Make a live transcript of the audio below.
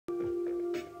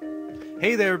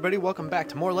Hey there everybody, welcome back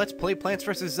to more Let's Play Plants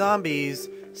vs. Zombies,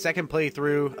 second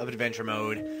playthrough of Adventure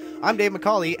Mode. I'm Dave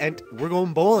McCauley, and we're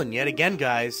going bowling yet again,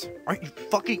 guys. Aren't you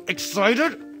fucking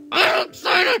excited? I'm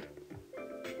excited!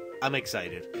 I'm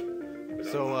excited.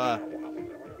 So,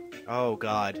 oh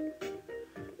god.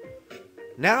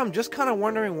 Now I'm just kind of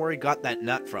wondering where he got that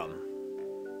nut from.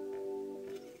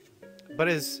 But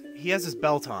he has his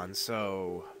belt on,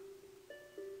 so...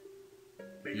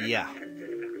 yeah.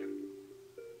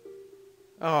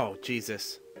 Oh,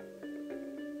 Jesus.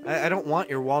 I don't want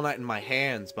your walnut in my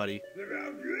hands, buddy.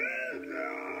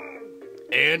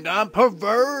 And I'm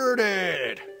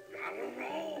perverted!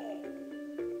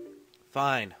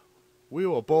 Fine. We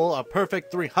will bowl a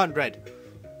perfect 300.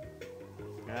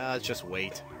 Let's just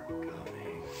wait.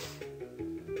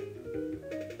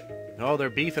 Oh, they're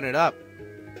beefing it up.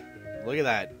 Look at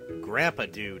that. Grandpa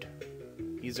dude.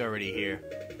 He's already here.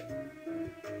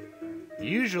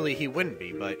 Usually he wouldn't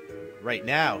be, but... right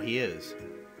now, he is.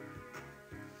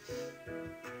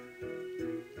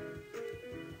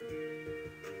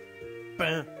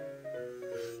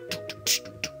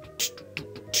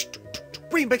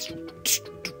 Remix.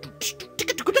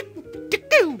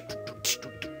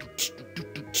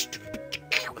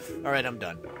 All right, I'm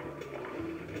done.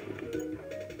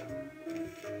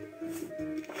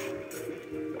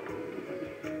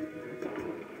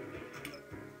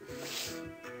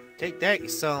 Take that, you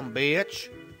son bitch.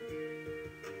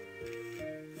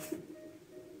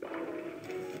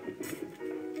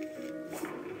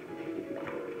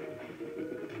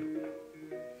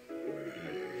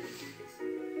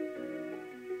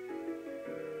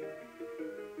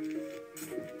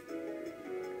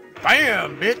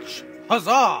 Bam, bitch!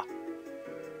 Huzzah!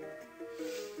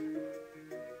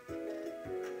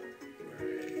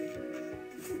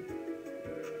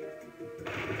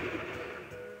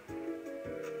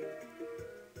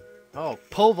 Oh,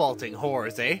 pole vaulting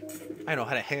whores, eh? I know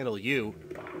how to handle you.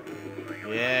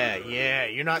 Yeah,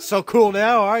 you're not so cool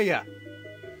now, are ya?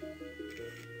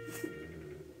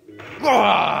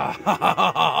 Oh,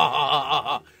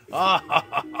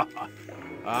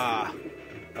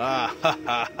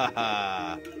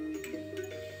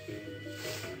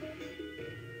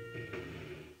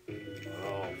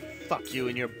 fuck you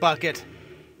in your bucket.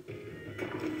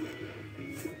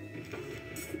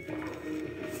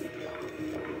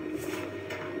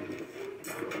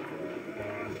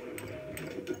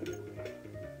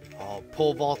 Oh,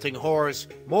 pole vaulting whores.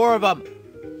 More of them.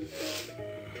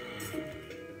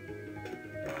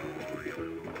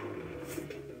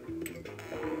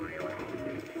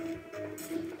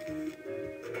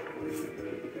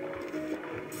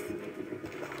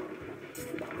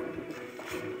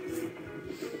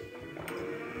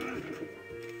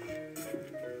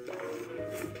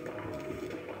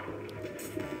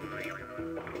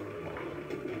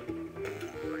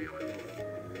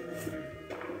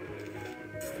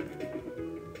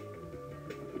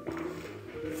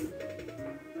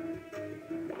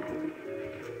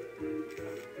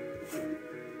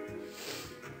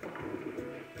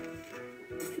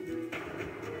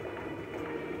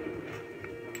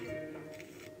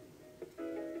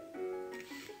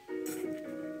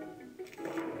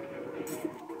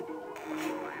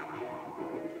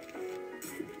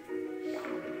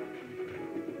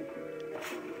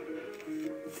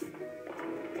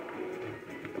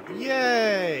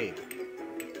 Yay!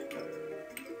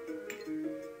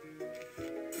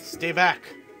 Stay back.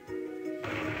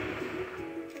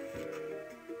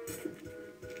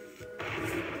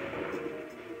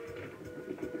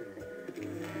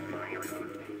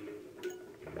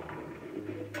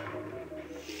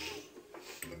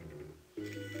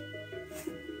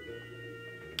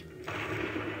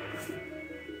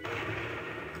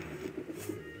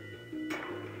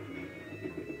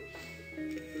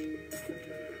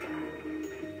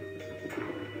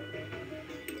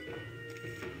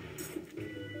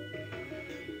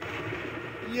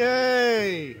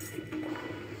 Yay!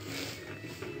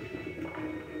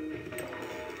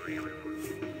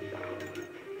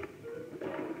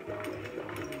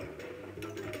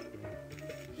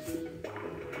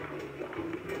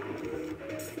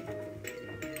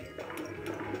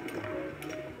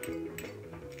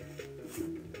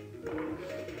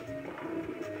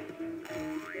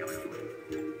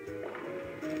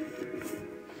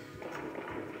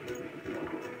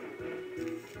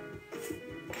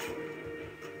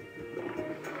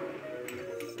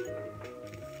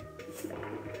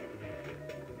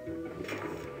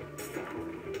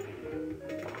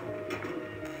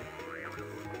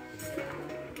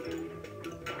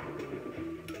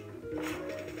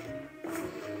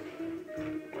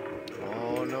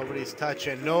 Nobody's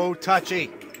touching. No touchy.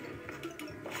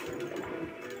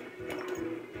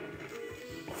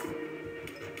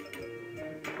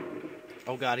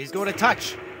 Oh god, he's going to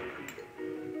touch.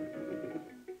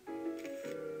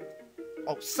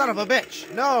 Oh, son of a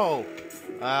bitch. No.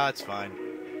 It's fine.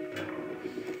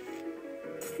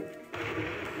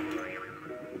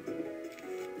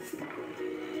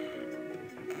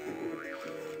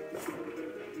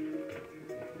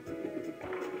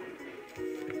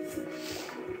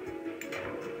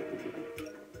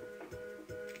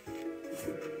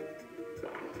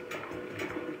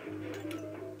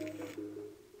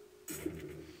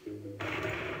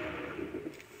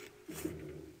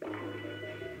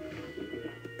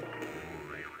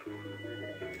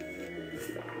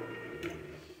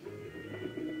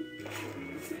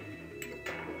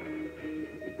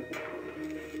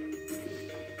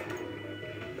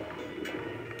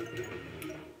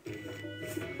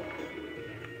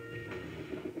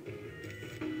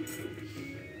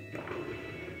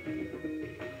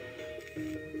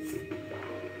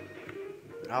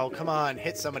 Oh, come on.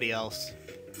 Hit somebody else.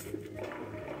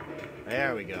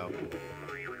 There we go.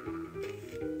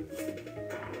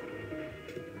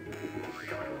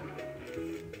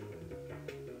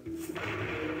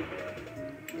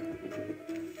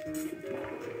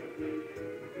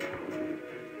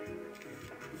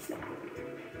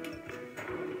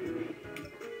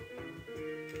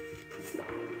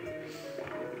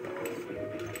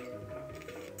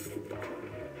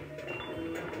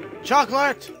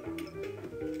 Chocolate!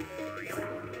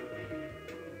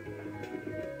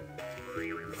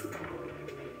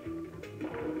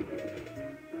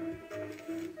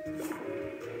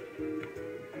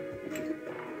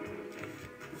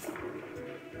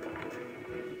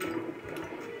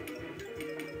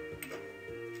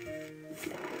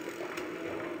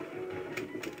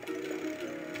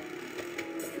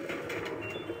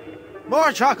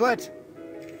 More chocolate!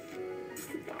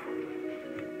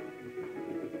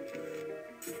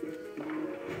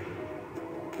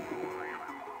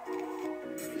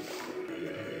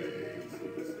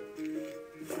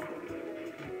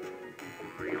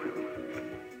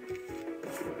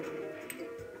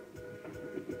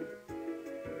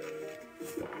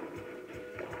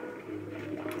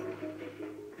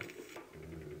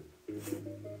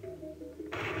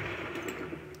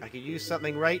 I could use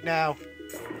something right now.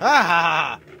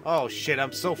 Ah! Oh shit,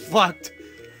 I'm so fucked.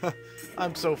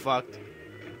 I'm so fucked.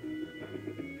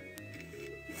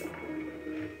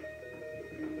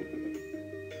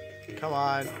 Come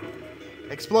on.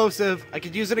 Explosive. I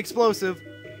could use an explosive.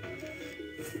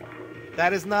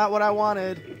 That is not what I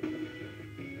wanted.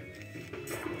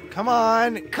 Come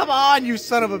on. Come on, you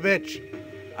son of a bitch.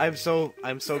 I'm so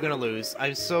gonna lose.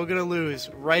 I'm so gonna lose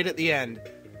right at the end.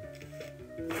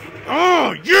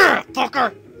 Oh, yeah,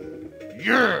 fucker.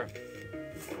 Yeah.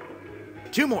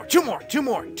 Two more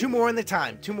in the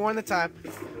time. Come on,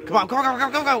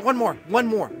 go. One more.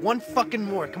 One fucking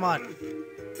more. Come on.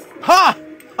 Ha!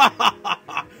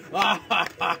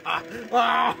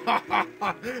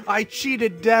 I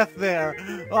cheated death there.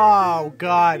 Oh,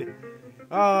 God.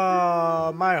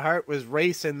 Oh, my heart was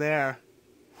racing there.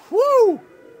 Woo!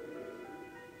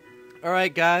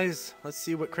 Alright, guys. Let's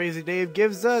see what Crazy Dave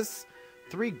gives us.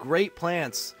 3 great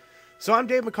plants. So I'm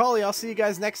Dave McCauley. I'll see you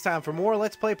guys next time for more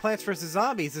Let's Play Plants vs.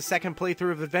 Zombies, the second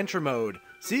playthrough of Adventure Mode.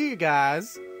 See you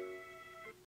guys.